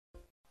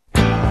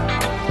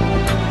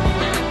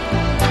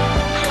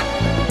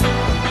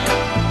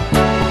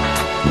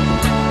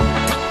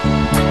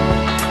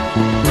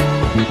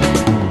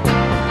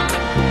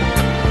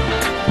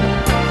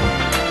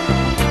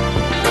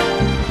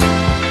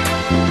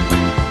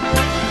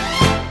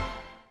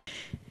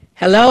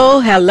Hello,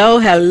 hello,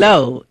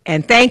 hello,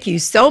 and thank you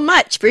so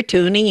much for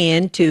tuning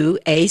in to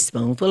A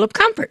Spoonful of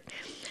Comfort.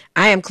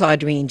 I am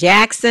Claudrine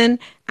Jackson.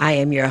 I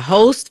am your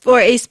host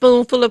for A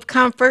Spoonful of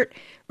Comfort,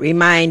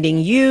 reminding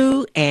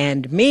you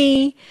and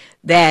me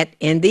that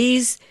in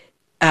these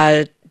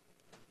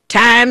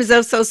times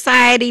of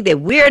society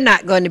that we're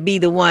not going to be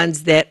the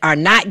ones that are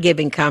not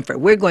giving comfort.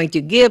 We're going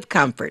to give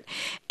comfort.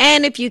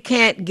 And if you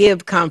can't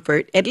give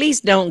comfort, at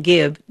least don't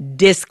give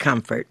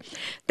discomfort.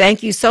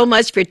 Thank you so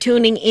much for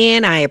tuning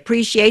in. I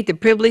appreciate the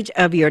privilege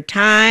of your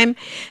time.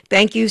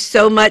 Thank you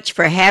so much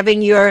for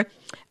having your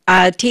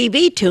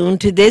TV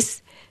tuned to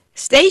this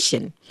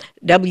station,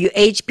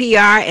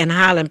 WHPR in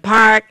Highland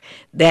Park,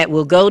 that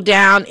will go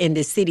down in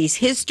the city's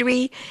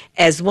history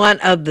as one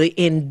of the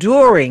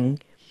enduring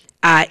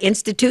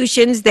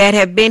institutions that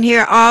have been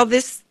here all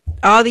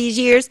these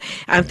years.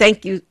 I'm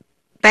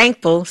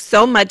thankful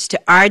so much to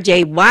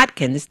R.J.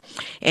 Watkins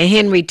and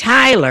Henry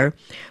Tyler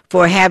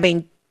for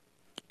having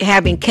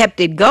kept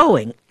it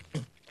going.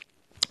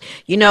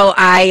 You know,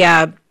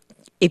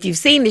 if you've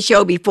seen the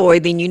show before,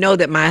 then you know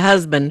that my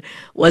husband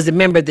was a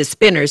member of the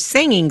Spinners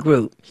singing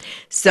group.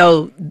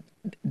 So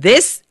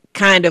this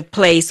kind of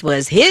place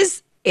was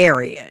his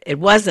area. It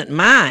wasn't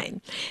mine.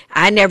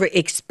 I never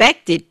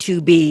expected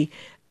to be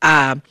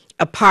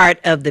a part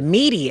of the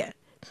media.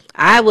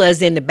 I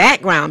was in the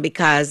background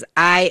because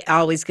I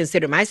always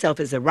considered myself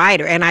as a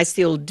writer, and I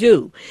still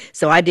do.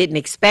 So I didn't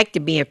expect to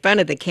be in front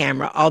of the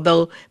camera,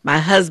 although my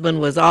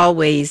husband was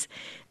always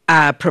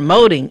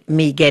promoting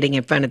me getting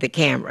in front of the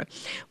camera.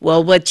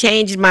 Well, what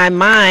changed my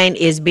mind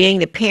is being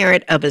the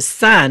parent of a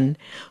son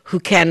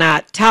who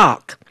cannot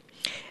talk.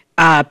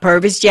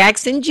 Purvis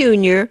Jackson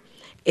Jr.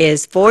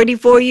 is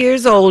 44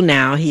 years old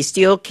now. He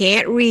still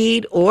can't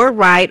read or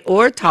write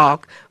or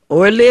talk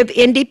or live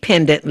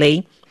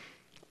independently.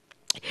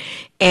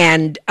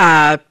 And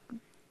I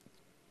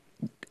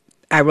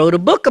wrote a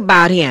book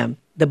about him.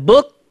 The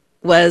book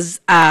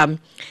was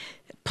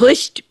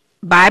pushed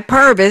by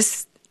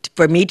Purvis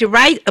for me to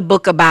write a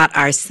book about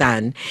our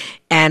son.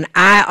 And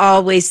I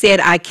always said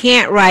I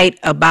can't write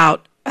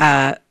about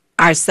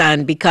our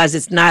son because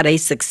it's not a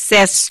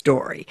success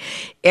story.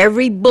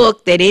 Every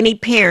book that any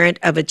parent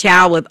of a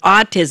child with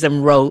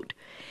autism wrote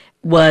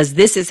was,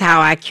 this is how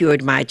I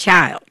cured my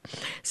child.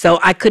 So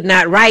I could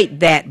not write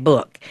that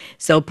book.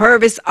 So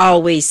Purvis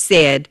always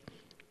said,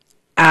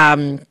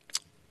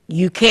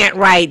 you can't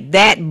write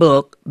that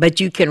book, but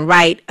you can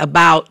write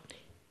about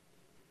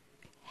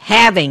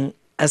having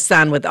a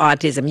son with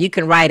autism. You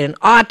can write an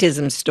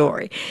autism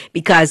story,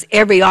 because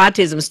every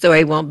autism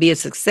story won't be a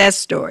success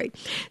story.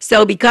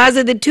 So because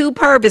of the two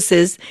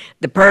Purvises,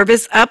 the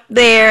Purvis up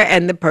there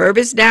and the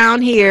Purvis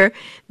down here,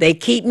 they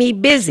keep me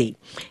busy.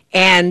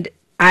 And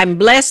I'm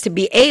blessed to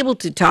be able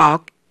to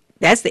talk.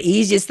 That's the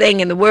easiest thing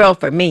in the world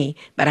for me,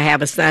 but I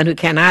have a son who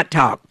cannot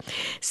talk.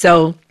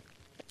 So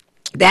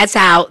that's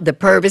how the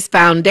Purvis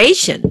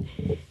Foundation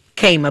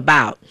came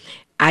about.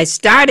 I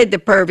started the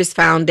Purvis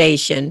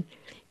Foundation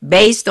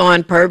based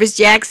on Purvis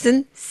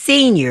Jackson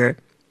Sr.,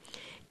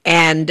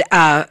 and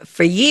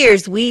for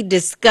years we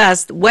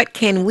discussed what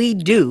can we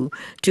do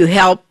to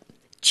help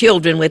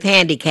children with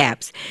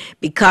handicaps,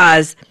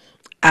 because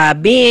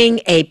being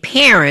a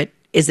parent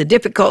is a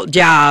difficult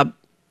job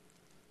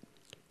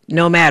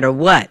no matter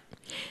what.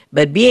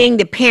 But being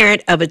the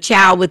parent of a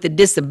child with a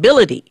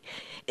disability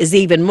is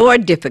even more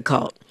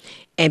difficult.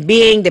 And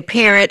being the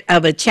parent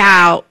of a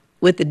child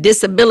with a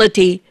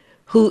disability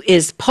who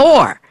is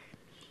poor,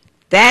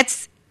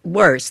 that's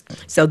worse.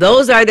 So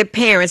those are the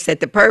parents that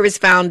the Purvis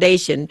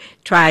Foundation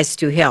tries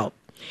to help.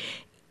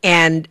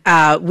 And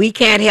we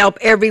can't help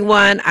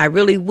everyone. I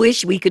really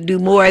wish we could do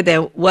more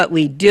than what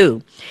we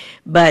do.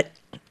 But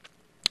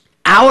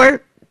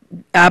our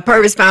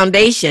Purvis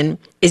Foundation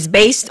is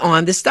based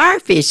on the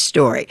starfish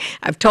story.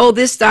 I've told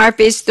this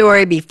starfish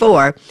story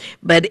before,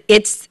 but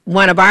it's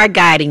one of our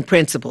guiding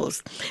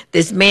principles.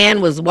 This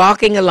man was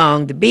walking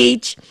along the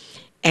beach,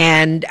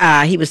 and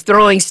he was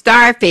throwing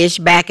starfish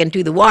back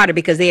into the water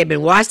because they had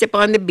been washed up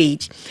on the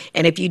beach,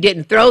 and if you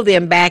didn't throw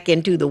them back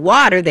into the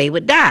water, they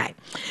would die.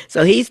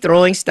 So he's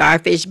throwing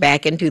starfish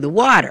back into the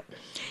water.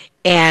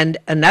 And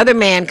another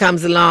man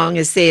comes along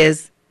and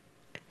says,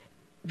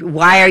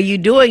 "Why are you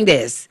doing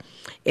this?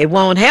 It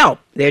won't help.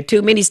 There are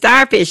too many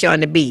starfish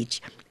on the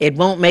beach. It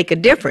won't make a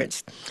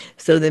difference."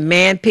 So the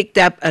man picked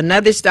up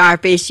another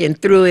starfish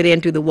and threw it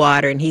into the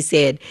water, and he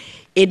said,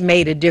 "It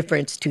made a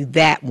difference to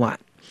that one."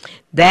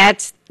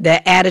 That's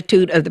the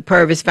attitude of the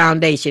Purvis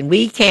Foundation.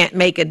 We can't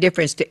make a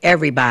difference to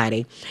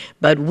everybody,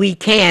 but we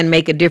can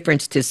make a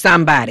difference to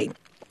somebody.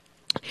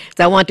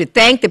 So I want to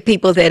thank the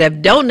people that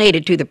have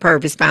donated to the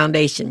Purvis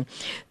Foundation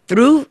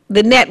through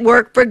the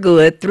Network for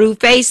Good, through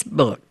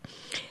Facebook.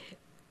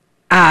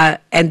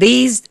 And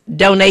these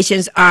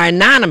donations are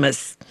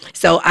anonymous,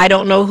 so I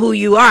don't know who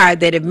you are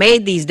that have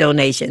made these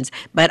donations,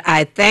 but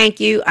I thank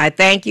you, I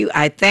thank you,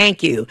 I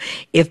thank you.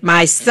 If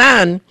my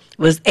son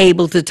was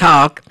able to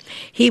talk,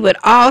 he would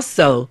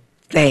also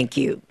thank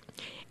you.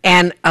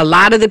 And a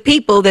lot of the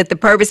people that the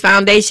Purvis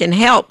Foundation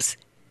helps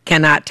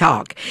cannot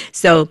talk.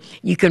 So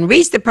you can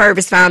reach the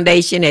Purvis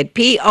Foundation at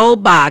P.O.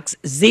 Box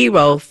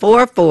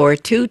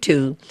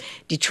 04422,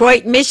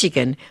 Detroit,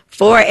 Michigan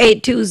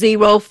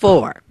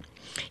 48204.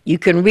 You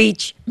can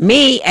reach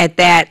me at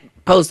that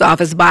post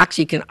office box.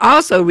 You can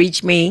also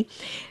reach me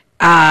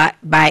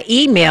by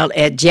email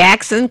at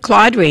Jackson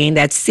Claudreen,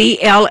 that's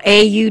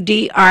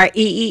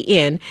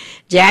CLAUDREEN,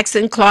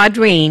 Jackson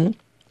Claudreen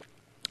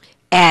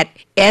at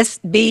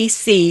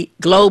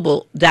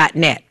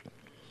sbcglobal.net.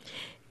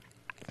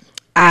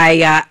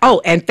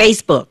 And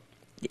Facebook.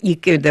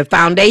 The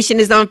foundation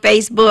is on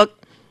Facebook.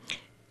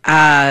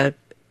 A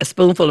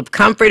Spoonful of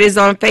Comfort is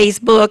on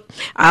Facebook.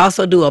 I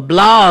also do a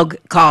blog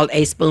called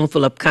A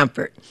Spoonful of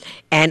Comfort,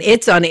 and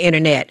it's on the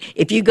internet.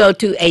 If you go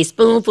to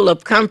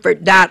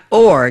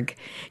aspoonfulofcomfort.org,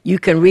 you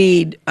can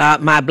read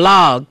my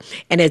blog.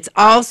 And it's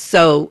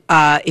also,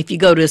 if you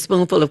go to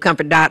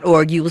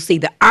aspoonfulofcomfort.org, you will see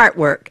the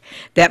artwork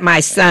that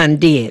my son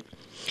did.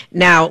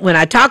 Now, when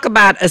I talk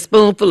about A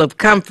Spoonful of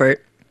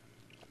Comfort,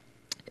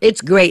 it's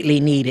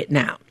greatly needed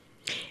now.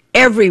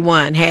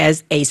 Everyone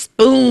has a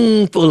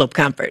spoonful of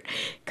comfort,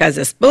 because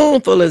a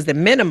spoonful is the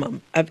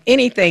minimum of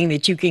anything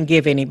that you can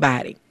give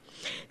anybody.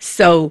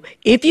 So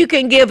if you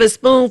can give a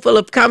spoonful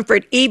of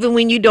comfort even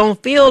when you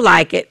don't feel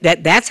like it,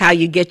 that's how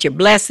you get your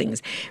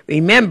blessings.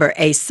 Remember,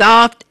 a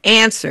soft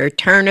answer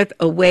turneth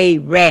away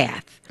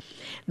wrath.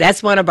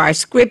 That's one of our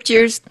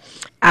scriptures.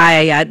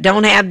 I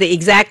don't have the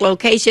exact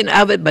location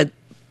of it, but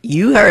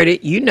you heard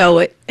it, you know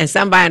it, and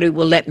somebody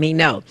will let me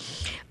know.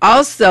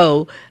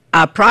 Also,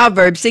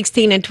 Proverbs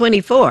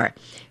 16:24,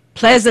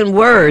 pleasant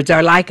words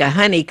are like a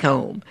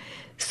honeycomb,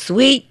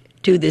 sweet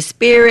to the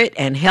spirit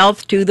and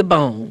health to the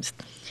bones.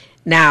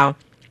 Now,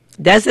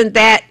 doesn't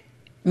that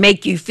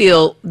make you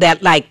feel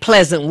that like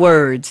pleasant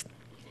words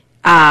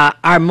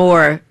are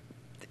more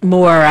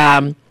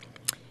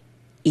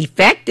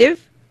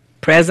effective?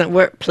 Pleasant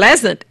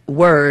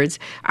words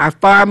are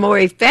far more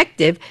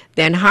effective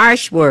than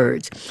harsh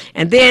words.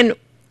 And then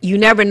you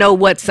never know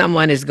what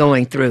someone is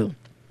going through.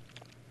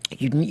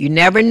 You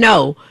never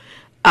know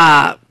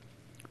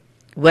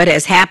what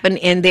has happened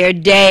in their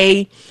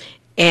day.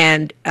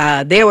 And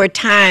there were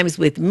times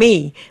with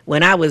me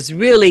when I was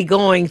really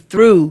going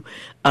through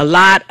a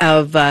lot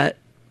of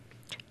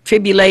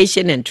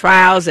tribulation and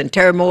trials and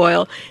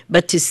turmoil.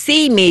 But to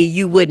see me,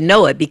 you wouldn't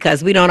know it,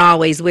 because we don't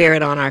always wear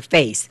it on our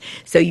face.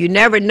 So you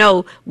never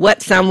know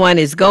what someone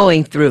is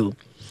going through.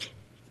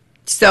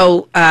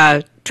 So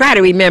try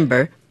to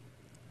remember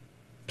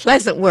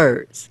pleasant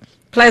words.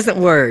 Pleasant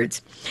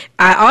words.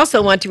 I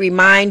also want to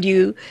remind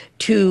you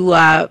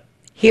to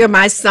hear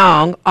my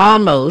song,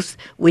 Almost,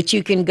 which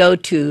you can go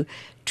to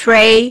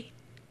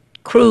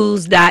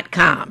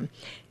TreyCruz.com,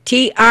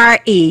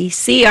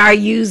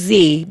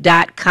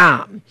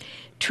 TRECRUZ.com,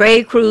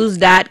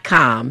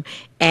 TreyCruz.com,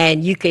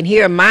 and you can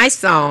hear my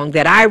song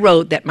that I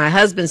wrote that my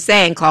husband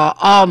sang called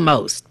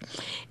Almost.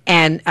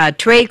 And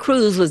Trey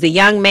Cruz was a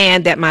young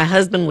man that my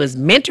husband was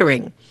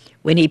mentoring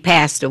when he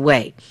passed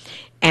away.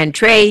 And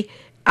Trey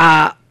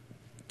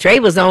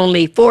was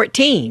only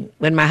 14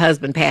 when my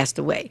husband passed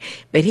away.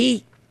 But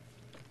he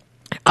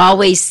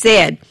always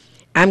said,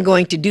 I'm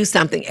going to do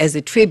something as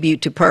a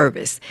tribute to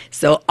Purvis.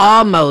 So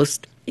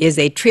Almost is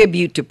a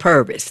tribute to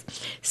Purvis.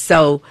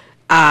 So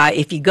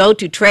if you go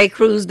to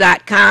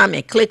TreyCruz.com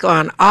and click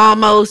on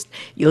Almost,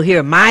 you'll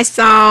hear my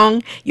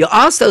song. You'll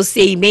also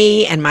see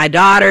me and my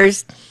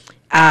daughters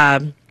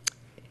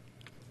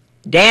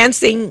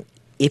dancing,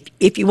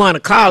 if you want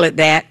to call it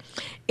that,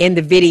 in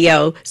the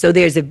video. So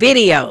there's a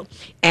video,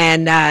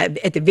 and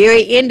at the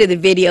very end of the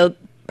video,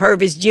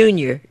 Purvis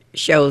Jr.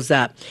 shows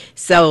up.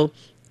 So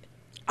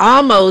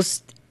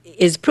Almost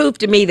is proof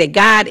to me that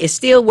God is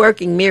still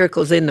working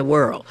miracles in the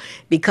world,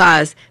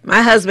 because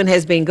my husband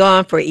has been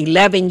gone for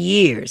 11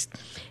 years,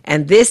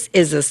 and this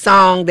is a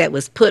song that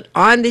was put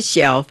on the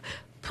shelf,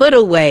 put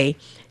away,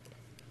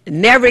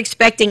 never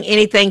expecting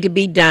anything to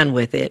be done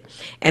with it.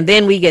 And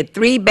then we get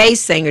 3 bass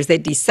singers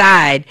that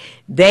decide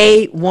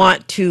they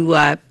want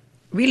to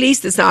release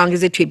the song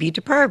as a tribute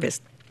to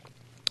Purvis.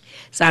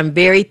 So I'm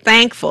very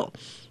thankful,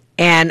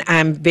 and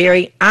I'm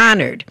very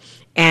honored,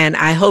 and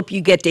I hope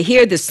you get to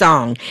hear the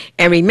song.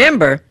 And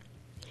remember,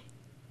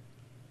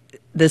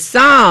 the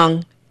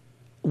song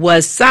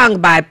was sung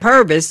by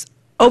Purvis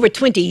over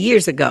 20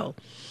 years ago,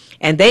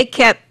 and they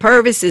kept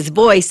Purvis's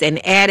voice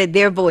and added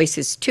their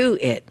voices to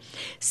it.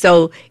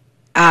 So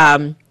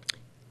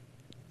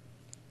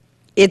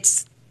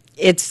it's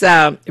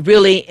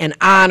really an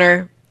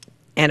honor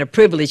and a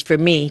privilege for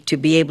me to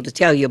be able to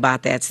tell you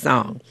about that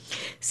song.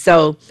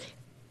 So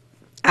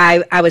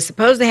I was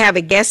supposed to have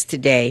a guest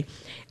today.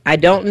 I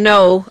don't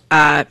know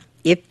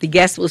if the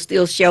guest will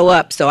still show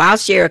up, so I'll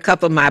share a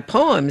couple of my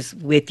poems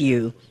with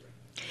you.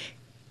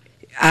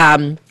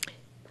 I'll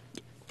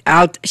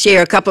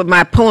share a couple of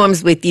my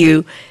poems with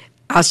you.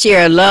 I'll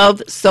share A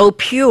Love So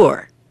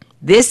Pure.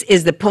 This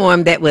is the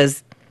poem that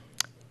was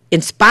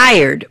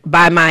inspired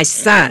by my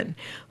son,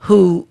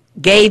 who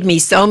gave me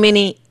so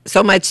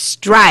much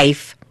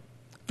strife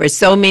for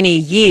so many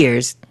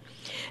years,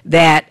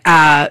 that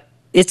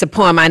it's a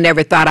poem I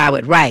never thought I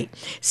would write.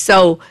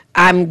 So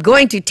I'm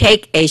going to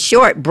take a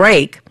short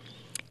break,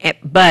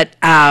 but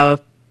I'll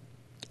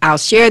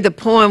share the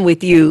poem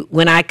with you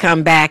when I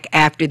come back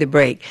after the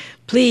break.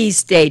 Please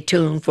stay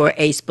tuned for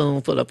A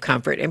Spoonful of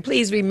Comfort. And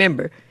please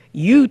remember,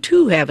 you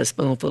too have a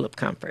spoonful of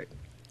comfort.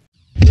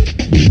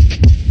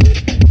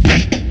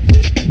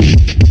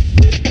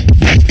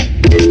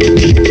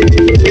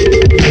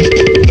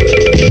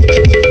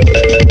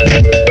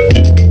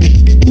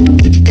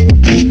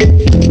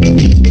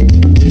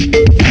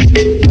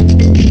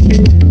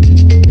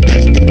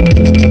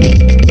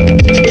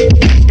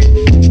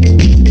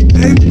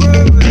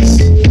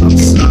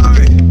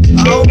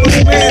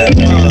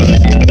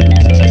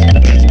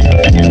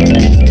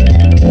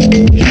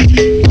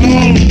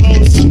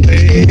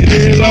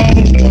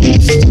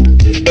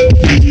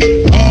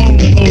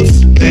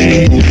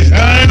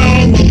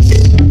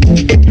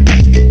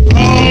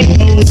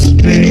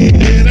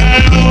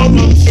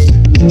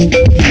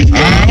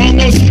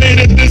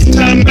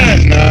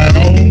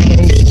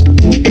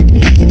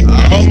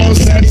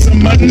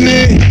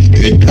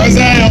 Because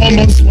I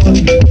almost won.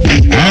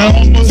 I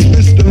almost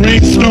missed the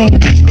rainstorm.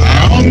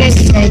 I almost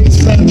saw the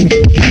sun.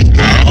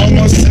 I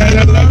almost had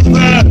a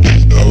lover,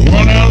 the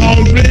one I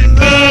always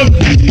loved.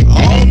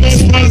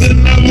 Almost was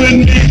in love with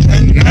me,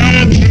 and now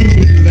I do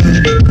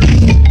love.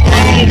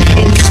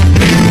 Almost,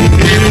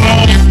 baby,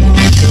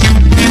 almost.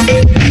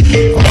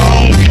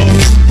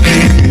 Almost,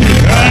 baby,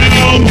 I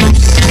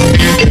almost.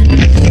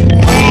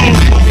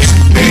 Almost,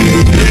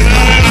 baby,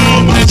 I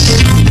almost.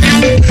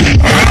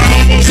 I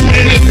almost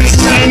made it this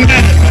time.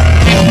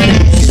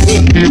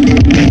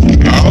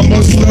 I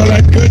almost thought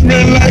I could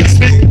relax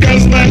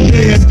because my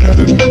day is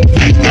done.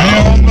 I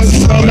almost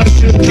thought I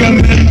should come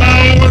and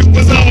my work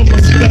was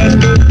almost done.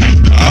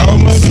 I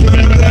almost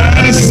remember that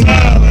I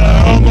smiled. I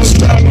almost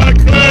stopped my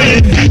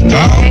crying. I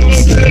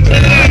almost said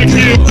that I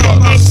can't walk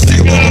my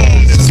single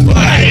this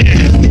fight.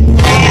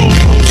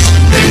 Almost,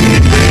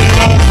 baby,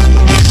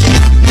 almost.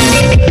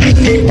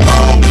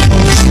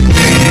 Almost,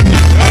 baby,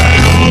 I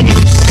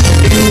almost.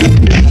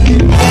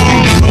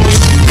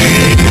 Almost,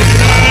 baby,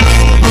 I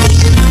almost.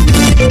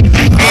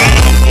 I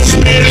almost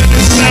made it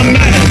this time,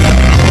 man.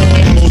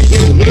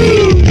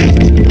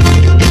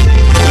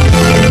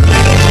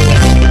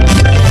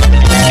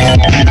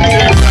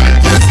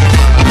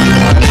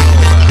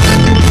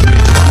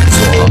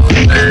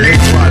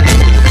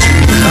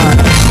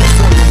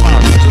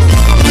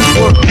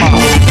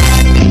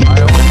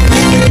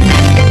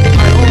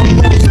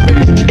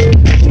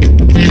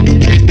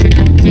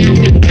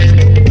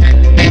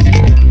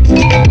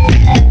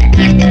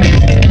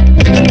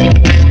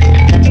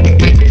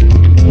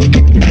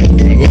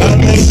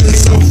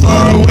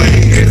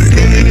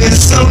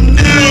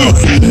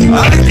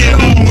 I can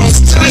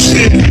almost touch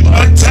it.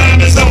 My time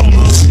is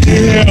almost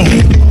here.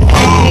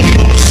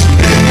 Almost,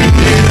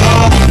 baby,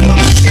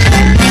 almost.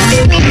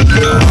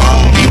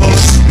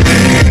 Almost,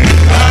 baby,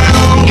 I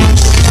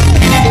almost.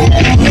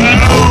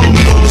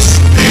 Almost,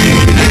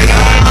 baby,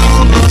 I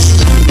almost.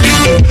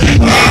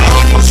 I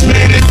almost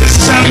made it this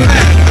time,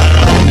 man.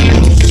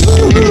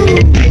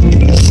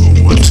 So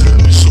what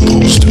time is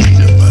supposed to be?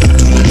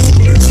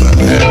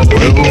 About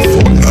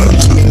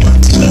 12:45.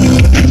 12:45.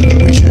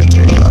 We should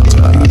take our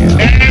time.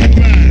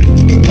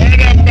 What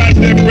about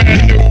the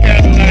brand new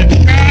Cadillac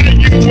car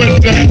you were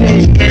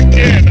supposed to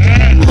get,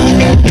 huh?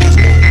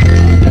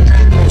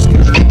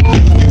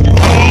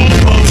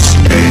 Almost,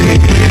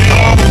 baby,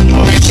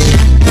 almost.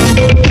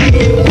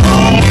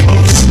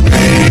 Almost,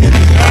 baby,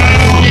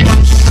 almost.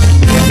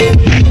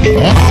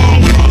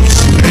 Almost,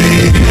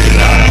 baby,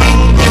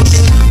 almost.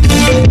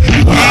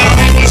 I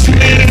almost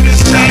made it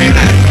this time.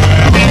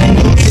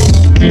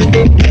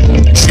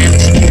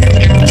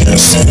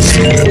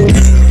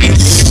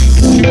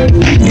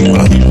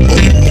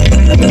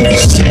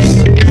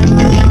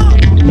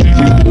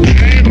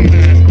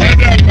 What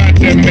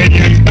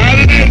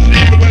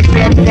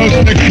about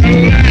the $1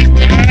 million you were supposed to collect, huh?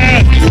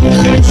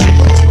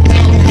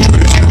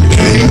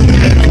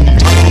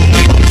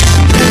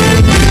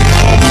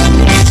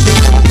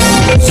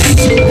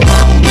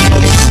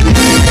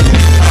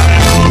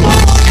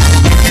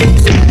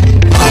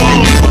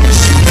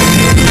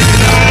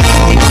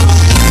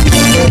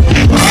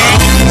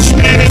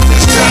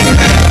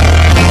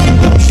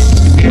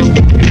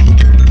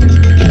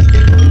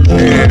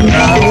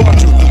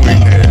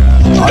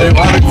 Are you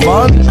having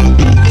fun?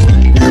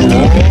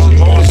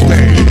 You almost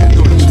made it.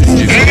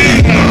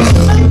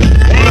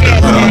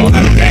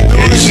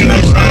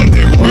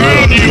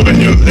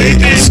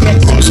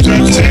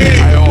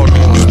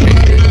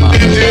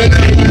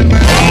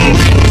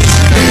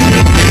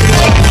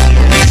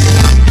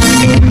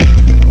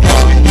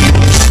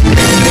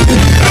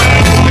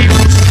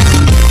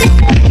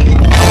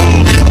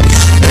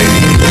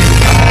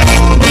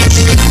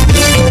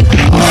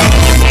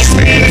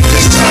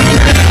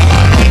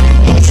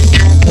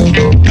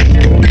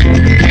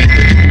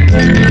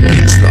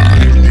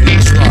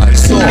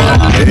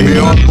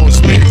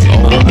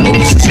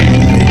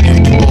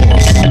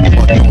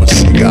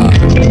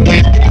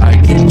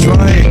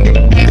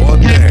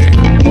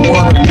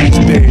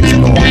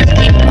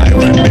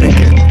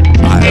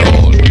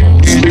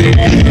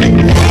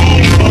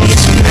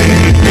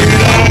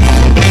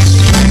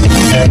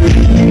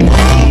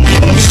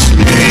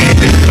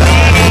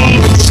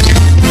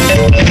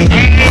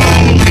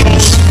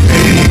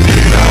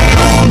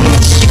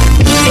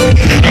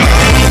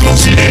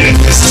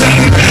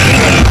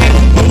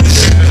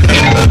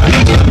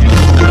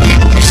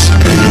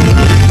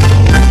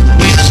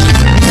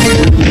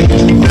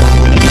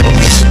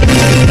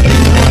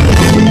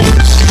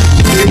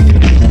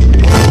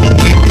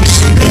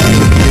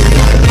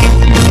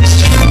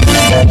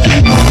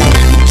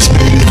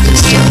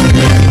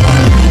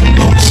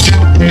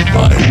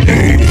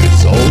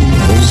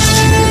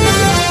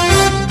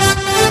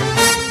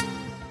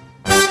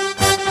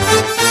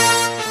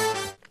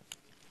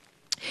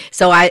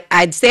 So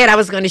I'd said I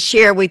was going to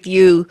share with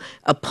you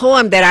a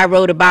poem that I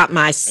wrote about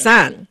my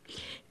son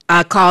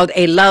called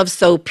A Love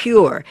So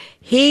Pure.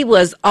 He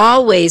was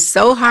always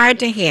so hard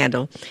to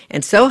handle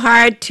and so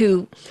hard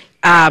to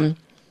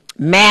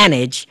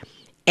manage,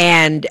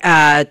 and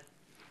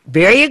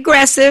very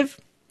aggressive,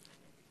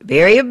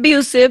 very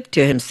abusive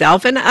to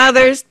himself and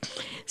others.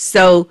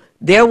 So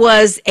there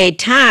was a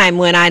time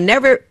when I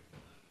never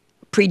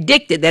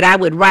predicted that I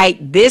would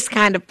write this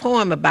kind of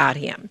poem about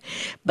him.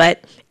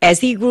 But as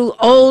he grew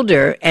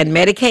older and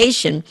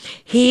medication,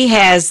 he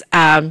has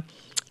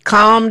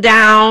calmed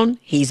down.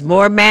 He's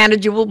more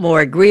manageable,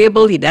 more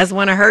agreeable. He doesn't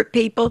want to hurt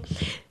people.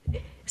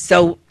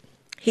 So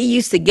he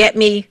used to get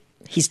me,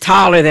 he's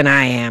taller than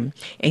I am,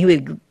 and he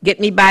would get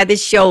me by the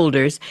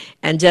shoulders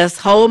and just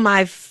hold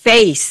my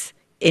face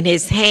in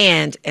his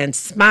hand and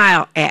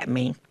smile at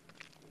me.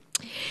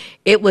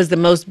 It was the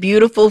most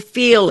beautiful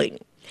feeling,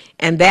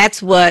 and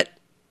that's what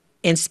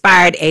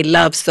inspired A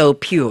Love So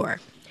Pure.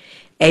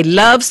 A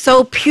love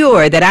so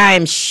pure that I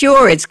am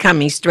sure it's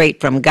coming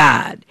straight from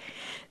God.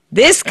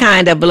 This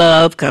kind of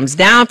love comes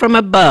down from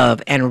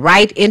above and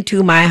right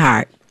into my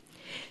heart.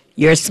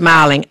 Your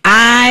smiling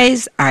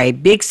eyes are a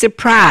big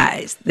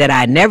surprise that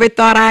I never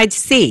thought I'd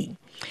see.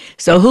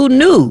 So who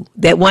knew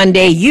that one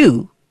day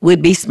you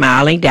would be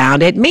smiling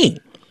down at me?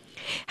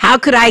 How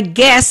could I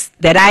guess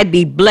that I'd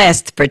be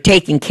blessed for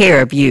taking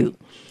care of you?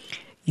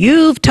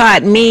 You've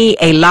taught me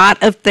a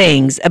lot of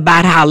things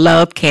about how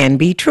love can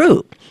be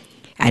true.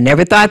 I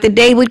never thought the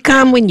day would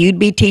come when you'd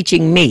be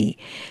teaching me,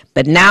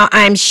 but now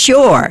I'm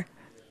sure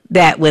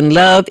that when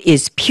love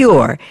is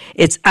pure,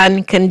 it's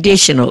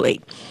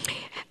unconditionally.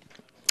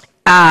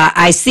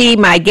 I see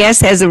my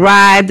guest has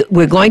arrived.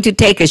 We're going to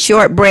take a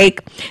short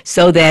break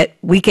so that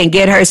we can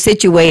get her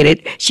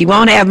situated. She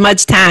won't have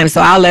much time,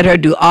 so I'll let her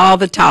do all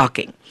the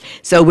talking.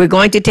 So we're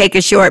going to take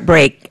a short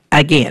break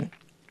again.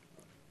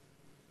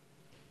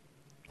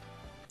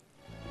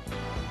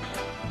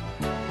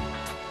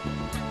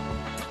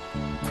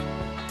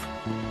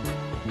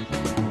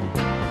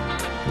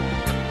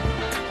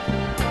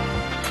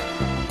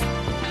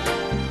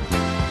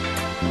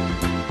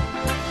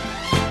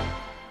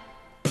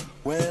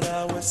 When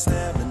I was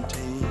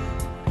 17,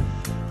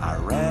 I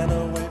ran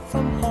away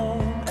from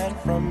home and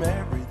from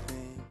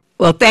everything.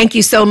 Well, thank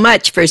you so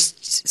much for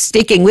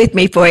sticking with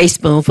me for a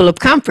spoonful of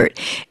comfort.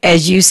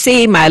 As you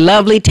see, my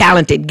lovely,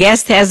 talented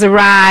guest has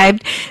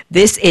arrived.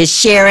 This is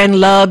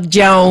Sharon Love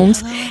Jones.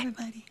 Hello,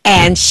 everybody.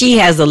 And she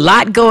has a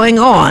lot going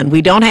on.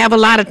 We don't have a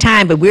lot of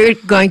time, but we're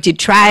going to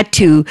try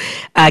to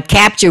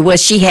capture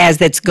what she has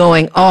that's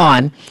going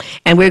on.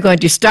 And we're going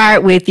to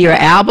start with your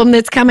album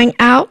that's coming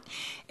out.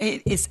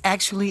 It is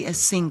actually a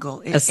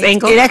single. A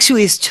single? It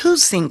actually is two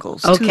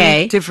singles.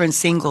 Okay. Two different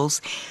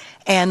singles.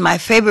 And my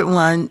favorite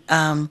one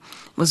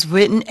was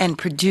written and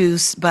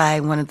produced by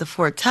one of the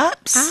Four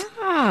Tops.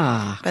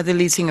 Ah. By the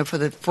lead singer for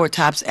the Four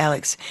Tops,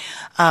 Alex.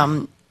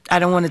 I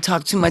don't want to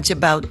talk too much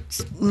about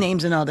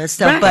names and all that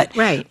stuff.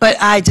 Right. But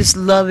I just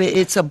love it.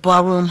 It's a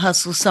ballroom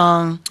hustle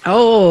song.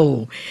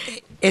 Oh.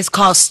 It's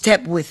called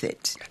Step With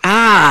It.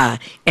 Ah.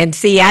 And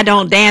see, I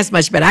don't dance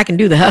much, but I can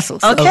do the hustle.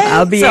 So Okay.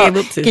 I'll be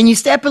able to. Can you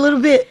step a little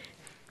bit?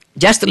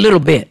 Just a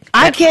little bit.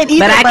 I can't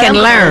either, but I but can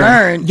I'm gonna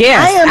learn.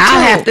 Yes, I am I'll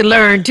too. have to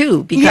learn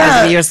too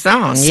because of your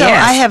song. So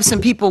yes. I have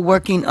some people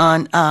working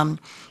on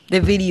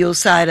the video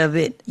side of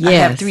it. I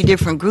Yes. have 3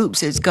 different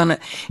groups. It's gonna.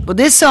 Well,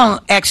 this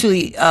song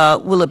actually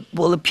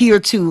will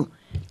appear to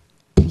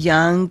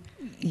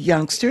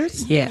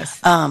youngsters. Yes.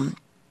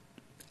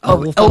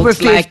 Over folks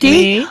 50, like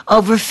me.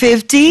 over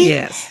 50.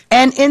 Yes.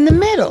 And in the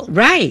middle.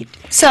 Right.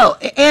 So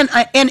and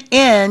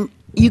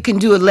you can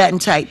do a Latin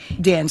type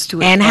dance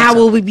to it. And how also.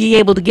 will we be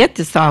able to get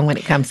the song when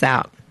it comes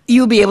out?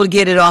 You'll be able to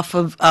get it off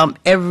of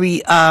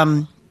every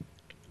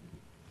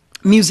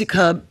music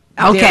hub.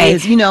 Okay. There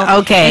is,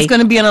 Okay. It's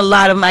going to be on a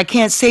lot of them. I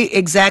can't say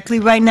exactly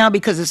right now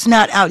because it's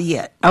not out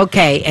yet.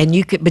 Okay, and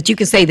you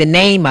can say the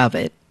name of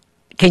it.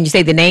 Can you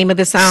say the name of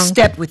the song?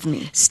 Step With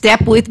Me.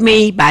 Step With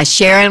Me by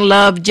Sharon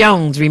Love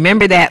Jones.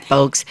 Remember that,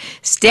 folks.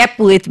 Step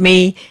With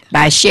Me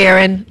by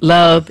Sharon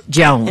Love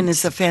Jones. And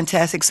it's a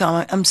fantastic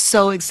song. I'm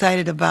so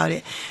excited about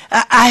it.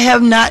 I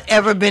have not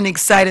ever been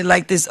excited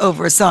like this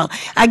over a song.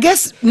 I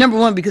guess, number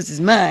one, because it's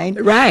mine.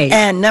 Right.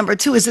 And number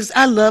two is just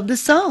I love the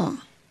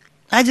song.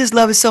 I just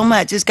love it so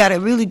much. It's got a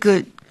really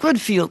good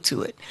feel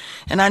to it.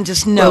 And I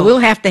just know. Well, we'll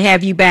have to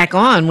have you back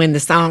on when the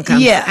song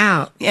comes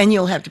out. And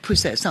you'll have to push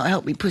that song.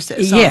 Help me push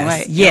that song, Yes,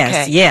 right? yes,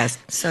 Okay. yes.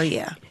 So,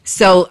 yeah.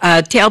 So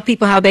tell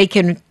people how they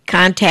can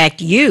contact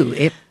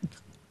you.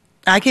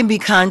 I can be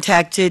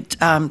contacted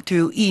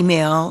through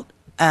email,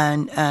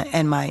 and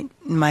my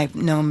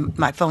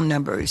phone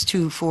number is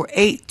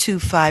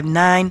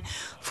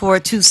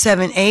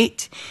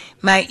 248-259-4278.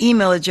 My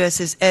email address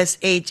is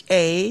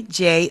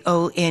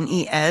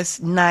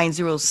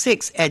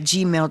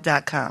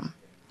shajones906@gmail.com.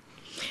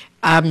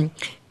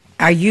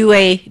 Are you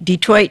a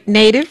Detroit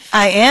native?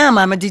 I am.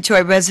 I'm a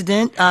Detroit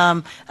resident.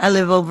 I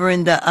live over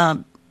in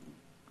the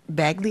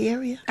Bagley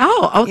area.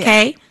 Oh,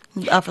 okay.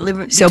 Off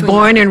of So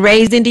born and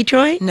raised in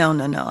Detroit? No.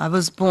 I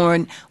was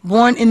born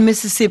in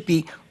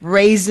Mississippi,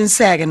 raised in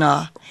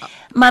Saginaw.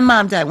 My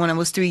mom died when I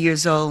was 3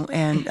 years old,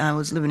 and I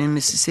was living in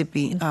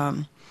Mississippi.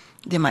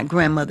 Then my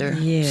grandmother,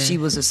 she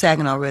was a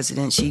Saginaw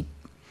resident.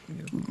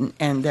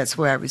 And that's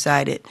where I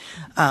resided.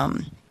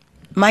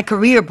 My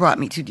career brought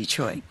me to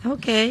Detroit.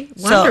 Okay,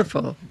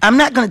 wonderful. So, I'm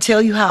not going to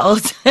tell you how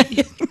old I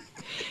am.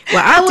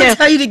 Well, I will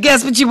tell you to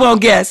guess, but you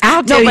won't guess.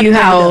 I'll tell you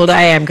how old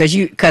I am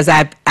because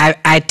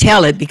I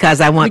tell it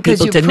because I want because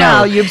people you're to proud.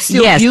 know. You're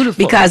still yes,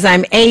 beautiful. Because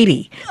I'm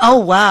 80. Oh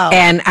wow!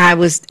 And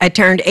I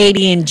turned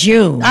 80 in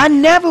June. I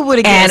never would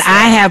have guessed. And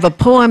I have a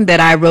poem that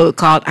I wrote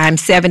called "I'm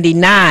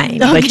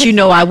 79." Okay.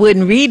 But I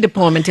wouldn't read the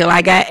poem until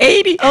I got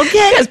 80.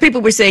 Okay. Because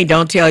people were saying,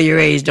 "Don't tell your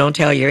age, don't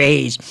tell your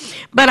age."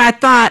 But I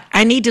thought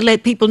I need to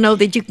let people know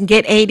that you can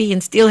get 80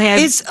 and still have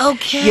it's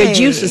okay. your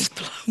juices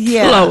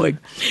flowing.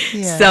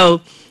 Yeah.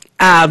 So.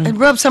 And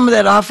rub some of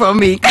that off on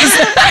me.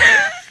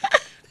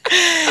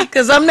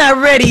 Because I'm not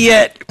ready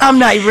yet.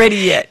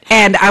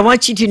 And I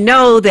want you to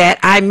know that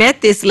I met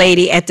this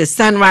lady at the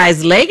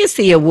Sunrise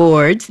Legacy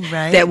Awards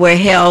that were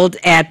held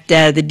at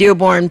the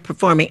Dearborn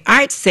Performing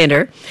Arts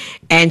Center.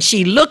 And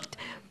she looked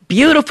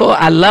beautiful.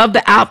 I love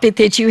the outfit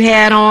that you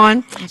had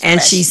on.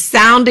 And she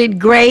sounded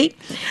great.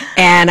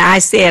 And I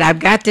said, I've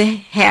got to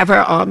have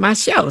her on my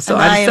show. So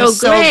I'm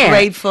so glad.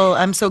 Grateful.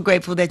 I'm so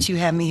grateful that you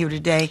have me here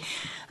today.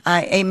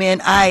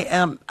 Amen.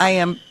 I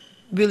am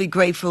really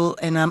grateful,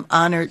 and I'm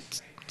honored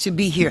to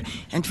be here.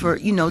 And for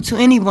to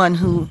anyone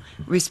who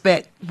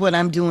respect what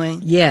I'm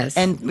doing, yes,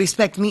 and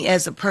respect me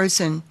as a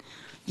person,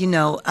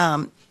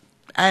 I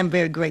am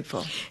very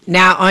grateful.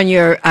 Now, on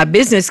your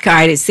business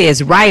card, it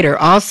says writer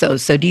also.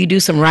 So, do you do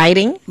some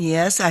writing?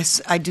 Yes,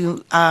 I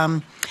do.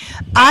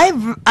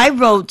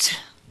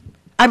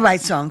 I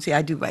write songs. Yeah,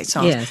 I do write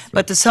songs. Yes.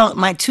 But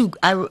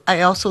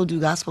I also do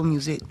gospel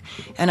music,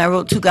 and I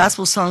wrote 2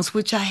 gospel songs,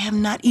 which I have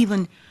not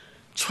even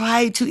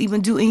tried to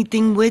even do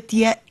anything with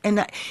yet.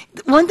 And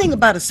one thing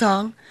about a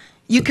song,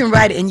 you can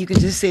write it and you can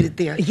just sit it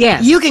there.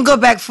 Yes. You can go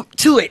back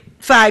to it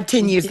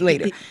 5-10 years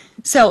later.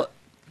 So,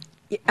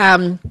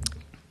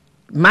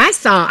 my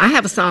song, I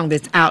have a song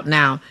that's out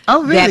now.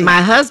 Oh, really? That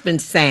my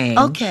husband sang.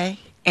 Okay.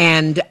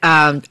 And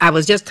I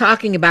was just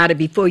talking about it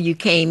before you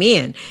came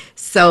in.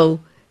 So.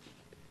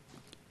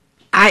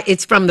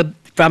 It's from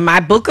my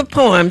book of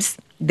poems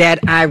that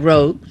I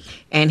wrote,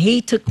 and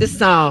he took the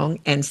song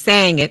and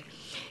sang it.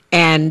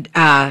 And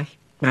my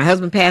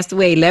husband passed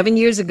away 11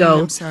 years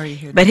ago. I'm sorry to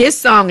hear that. But his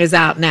song is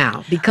out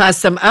now because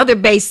some other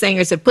bass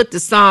singers have put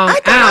the song I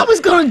thought out. I was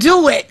going to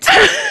do it.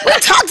 We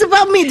talked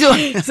about me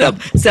doing it.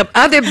 Some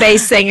other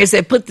bass singers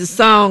have put the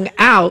song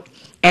out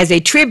as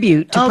a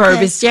tribute to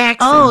Purvis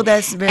Jackson. Oh,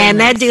 that's very And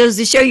nice. that goes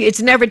to show you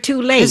it's never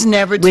too late. It's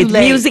never too with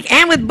late. music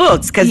and with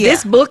books, because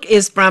this book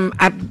is from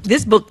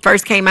this book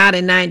first came out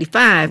in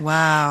 '95.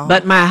 Wow.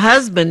 But my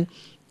husband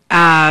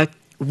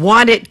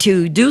wanted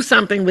to do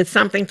something with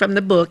something from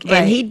the book,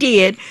 and he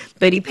did.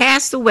 But he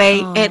passed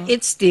away, and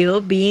it's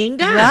still being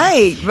done.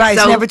 Right.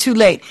 So, It's never too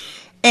late.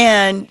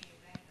 And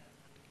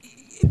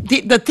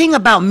the thing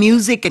about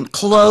music and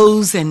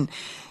clothes and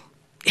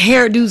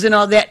hairdos and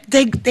all that,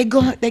 they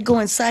go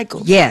in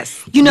cycles.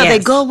 Yes. They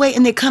go away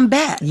and they come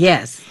back.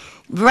 Yes.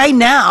 Right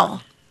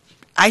now,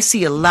 I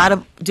see a lot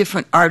of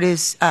different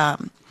artists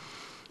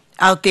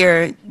out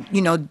there,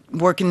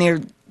 working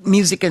their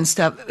music and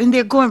stuff, and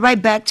they're going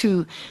right back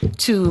to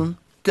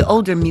the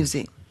older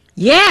music.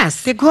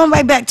 Yes. They're going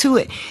right back to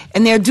it,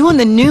 and they're doing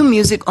the new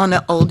music on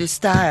the older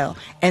style,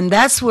 and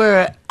that's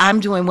where I'm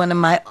doing one of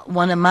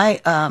my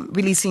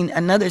releasing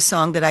another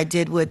song that I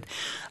did with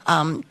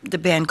the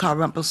band called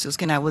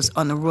Rumpelstiltskin. I was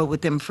on the road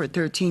with them for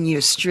 13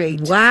 years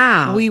straight.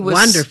 Wow,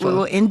 wonderful. We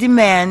were in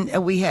demand.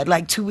 We had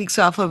like 2 weeks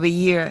off of a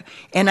year,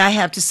 and I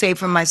have to say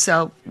for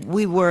myself,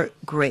 we were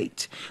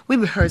great. We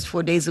rehearsed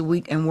 4 days a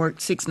week and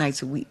worked 6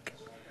 nights a week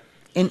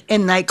in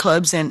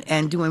nightclubs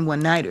and doing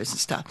one-nighters and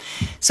stuff.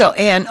 So,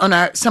 and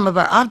on some of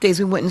our off days,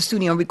 we went in the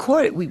studio and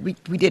recorded. We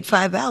did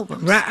 5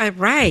 albums.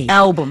 Right.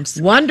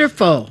 Albums.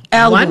 Wonderful.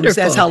 Albums.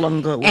 Wonderful. That's how long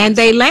ago it was. And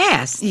they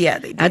last. Yeah,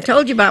 they did. I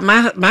told you about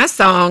my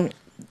song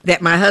that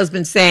my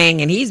husband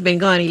sang, and he's been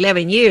gone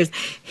 11 years.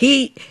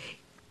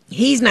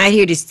 He's not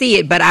here to see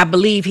it, but I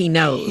believe he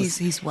knows.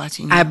 He's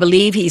watching. I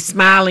believe he's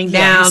smiling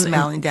down. He's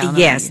smiling down.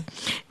 Yes.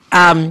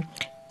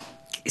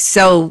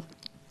 So,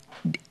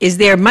 is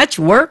there much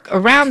work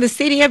around the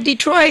city of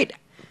Detroit?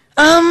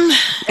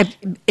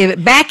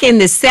 Back in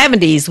the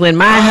 70s when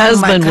my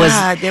husband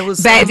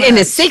was back in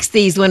the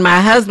 60s when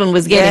my husband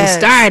was getting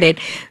started,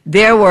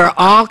 there were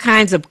all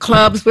kinds of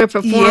clubs where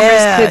performers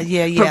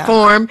could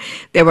perform.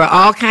 There were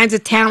all kinds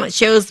of talent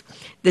shows.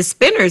 The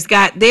Spinners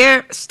got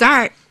their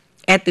start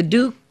at the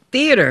Duke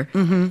Theater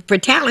for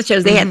talent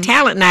shows. They had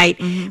talent night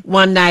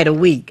one night a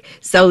week.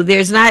 So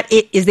there's not.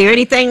 Is there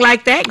anything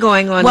like that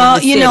going on? Well,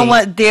 in the you city? know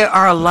what? There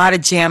are a lot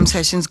of jam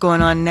sessions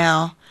going on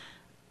now.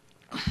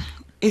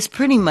 It's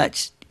pretty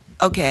much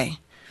okay.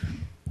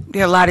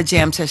 There are a lot of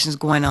jam sessions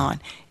going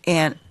on,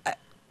 and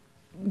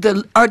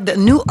the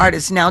new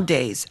artists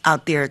nowadays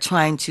out there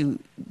trying to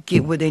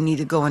get where they need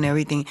to go and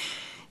everything.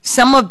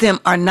 some of them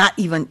are not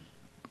even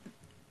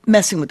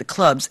messing with the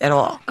clubs at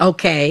all.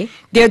 Okay.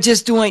 They're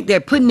just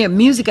they're putting their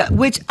music out,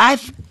 which I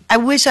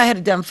wish I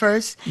had done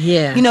first.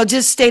 Yeah. You know,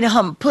 just stayed at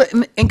home,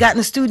 and got in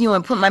the studio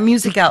and put my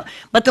music out.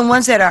 But the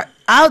ones that are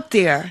out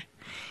there,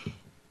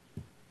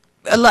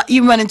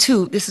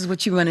 this is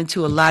what you run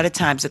into a lot of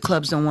times. The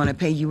clubs don't want to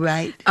pay you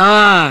right.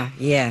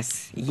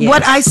 Yes.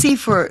 What I see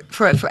for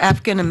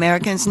African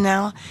Americans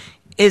now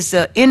is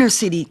the inner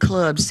city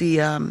clubs,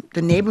 the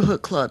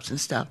neighborhood clubs and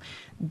stuff.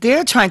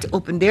 They're trying to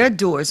open their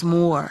doors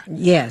more.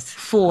 Yes.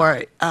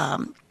 For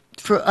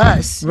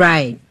us.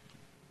 Right.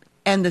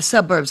 And the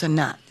suburbs are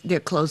not. They're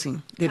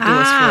closing their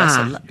doors for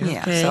us.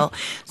 Yeah. Okay. So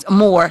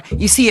more,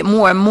 you see it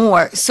more and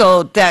more.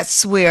 So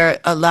that's where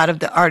a lot of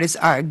the artists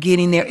are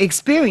getting their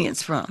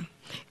experience from.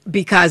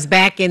 Because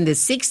back in the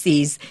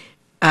 60s,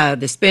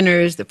 the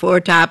Spinners, the Four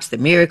Tops, the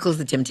Miracles,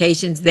 the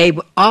Temptations, they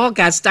all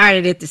got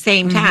started at the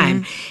same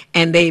time.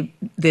 And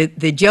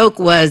the joke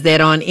was that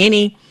on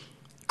any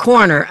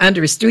corner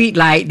under a street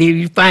light,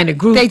 you find a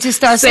group, they just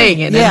start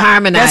singing and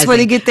harmonizing. That's where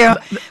they get their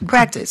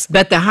practice.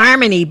 But the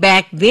harmony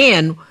back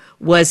then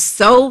was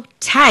so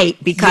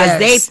tight because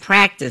they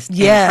practiced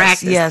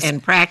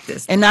and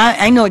practiced. And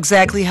I know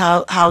exactly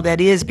how that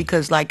is,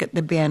 because like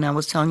the band I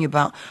was telling you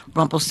about,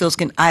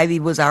 Rumpelstiltskin, Ivy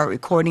was our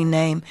recording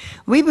name.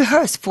 We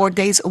rehearsed 4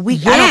 days a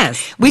week.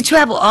 Yes. We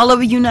traveled all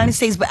over the United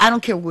States, but I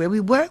don't care where we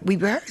were, we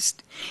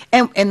rehearsed.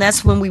 And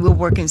that's when we were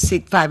working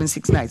 5 and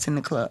 6 nights in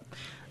the club.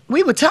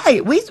 We were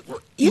tired. We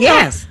got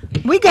it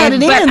in.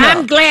 But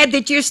I'm glad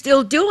that you're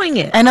still doing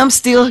it. And I'm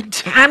still.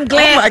 I'm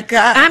glad. Oh my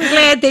God. I'm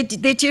glad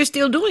that you're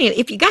still doing it.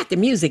 If you got the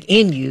music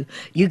in you,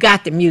 you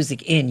got the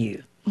music in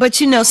you. But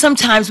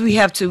sometimes we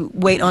have to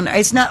wait on.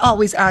 It's not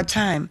always our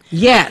time.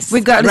 Yes.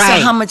 Regardless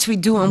of how much we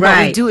do and what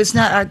we do, it's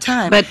not our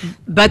time. But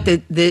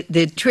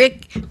the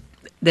trick.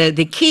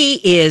 The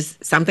key is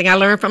something I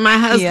learned from my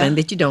husband,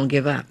 that you don't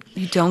give up.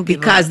 You don't give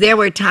up. Because there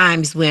were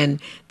times when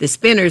the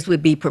Spinners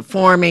would be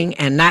performing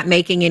and not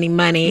making any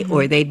money,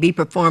 or they'd be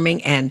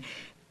performing and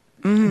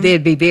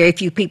there'd be very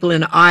few people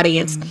in the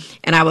audience.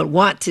 And I would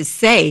want to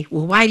say,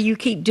 well, why do you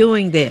keep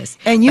doing this?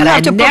 And you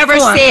have to never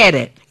perform. said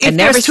it. If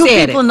there's two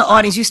people in the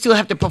audience, you still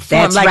have to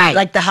perform. That's right.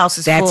 Like the house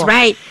is full. That's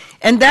right.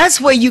 And that's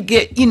where you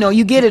get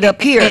it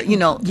up here,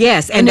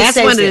 Yes, and that's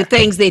one of the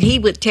things that he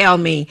would tell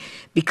me,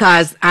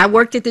 because I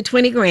worked at the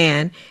 20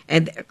 Grand.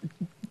 And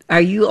are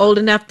you old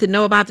enough to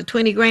know about the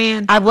 20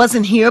 Grand? I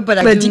wasn't here, but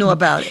I do know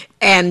about it.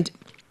 And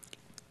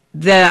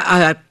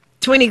the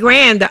 20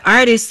 Grand, the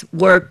artists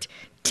worked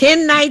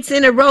 10 nights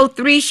in a row,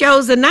 3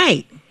 shows a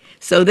night.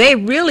 So they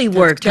really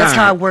worked hard. That's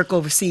how I work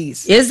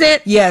overseas. Is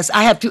it? Yes,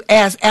 I have to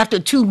ask. After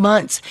 2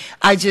 months,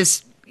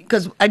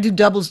 because I do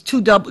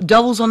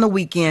doubles on the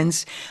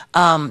weekends,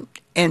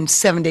 and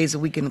 7 days a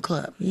week in the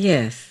club.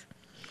 Yes.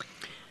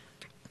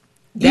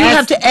 You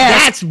have to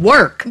ask. That's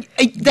work.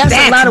 That's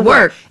a lot of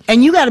work.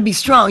 And you got to be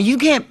strong. You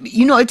can't,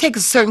 it takes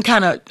a certain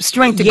kind of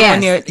strength to go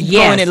in there,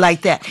 go in it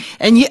like that.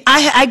 And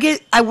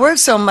I work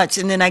so much,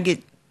 and then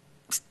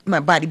my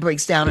body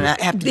breaks down, and I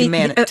have to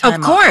demand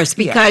time of course, off.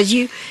 because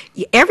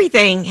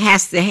everything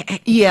has to.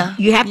 Yeah.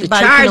 You have to Your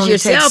body charge can only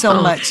take yourself so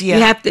much. Yeah.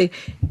 You have to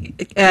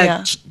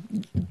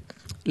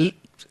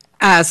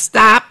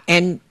stop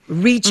and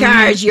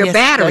recharge your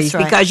batteries,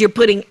 because you're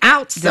putting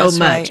out so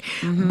much.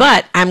 Right.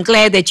 But I'm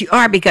glad that you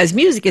are, because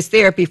music is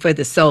therapy for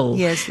the soul.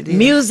 Yes, it is.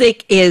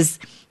 Music is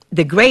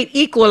the great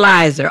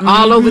equalizer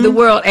all over the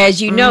world, as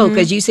you know,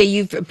 because you say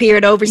you've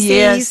appeared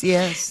overseas.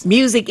 Yes.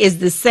 Music is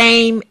the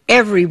same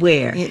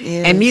everywhere. It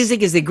is. And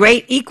music is a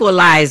great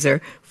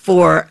equalizer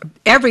for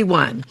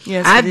everyone.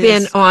 Yes, I've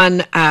been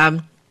on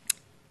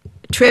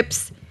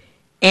trips,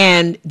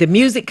 and the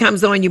music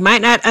comes on. You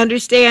might not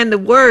understand the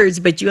words,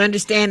 but you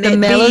understand the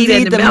melody, beat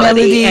and the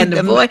melody and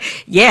the voice.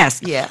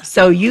 Yes. Yeah.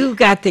 So you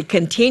got to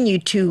continue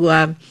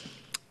to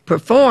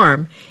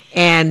perform.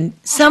 And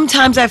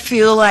sometimes I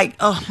feel like,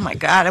 oh my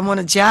God, I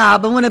want a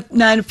job. I want a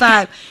 9 to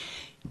 5.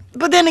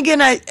 But then again,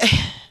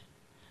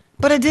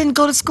 But I didn't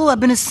go to school. I've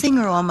been a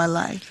singer all my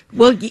life.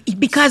 Well,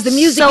 because the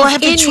music is in you. So I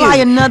have to try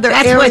another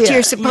area. That's what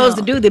you're supposed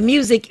to do. The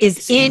music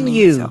is in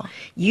you. So.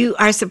 You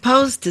are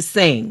supposed to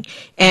sing.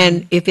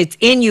 And if it's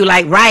in you,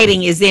 like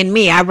writing is in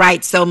me. I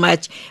write so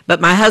much.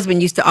 But my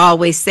husband used to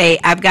always say,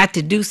 I've got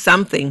to do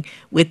something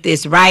with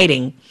this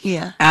writing.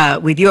 Yeah.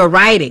 With your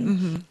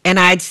writing. And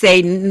I'd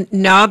say,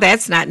 no,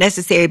 that's not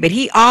necessary. But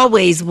he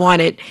always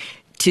wanted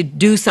to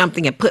do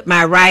something and put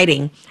my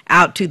writing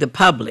out to the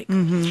public.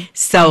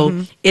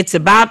 So it's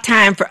about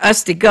time for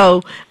us to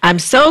go. I'm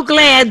so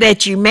glad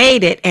that you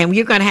made it, and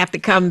you're going to have to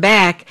come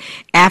back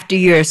after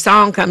your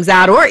song comes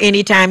out, or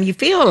anytime you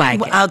feel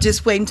like it. I'll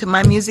just wait until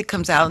my music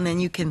comes out, and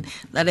then you can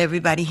let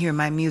everybody hear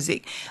my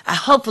music.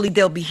 Hopefully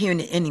they'll be hearing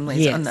it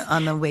anyways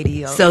on the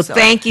radio. So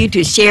thank you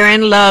to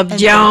Sharon Love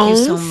Jones.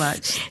 Thank you so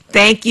much.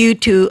 Thank you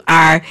to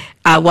our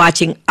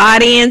watching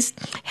audience.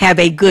 Have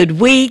a good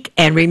week,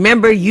 and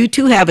remember, you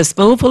too have a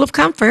spoonful of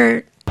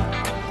comfort.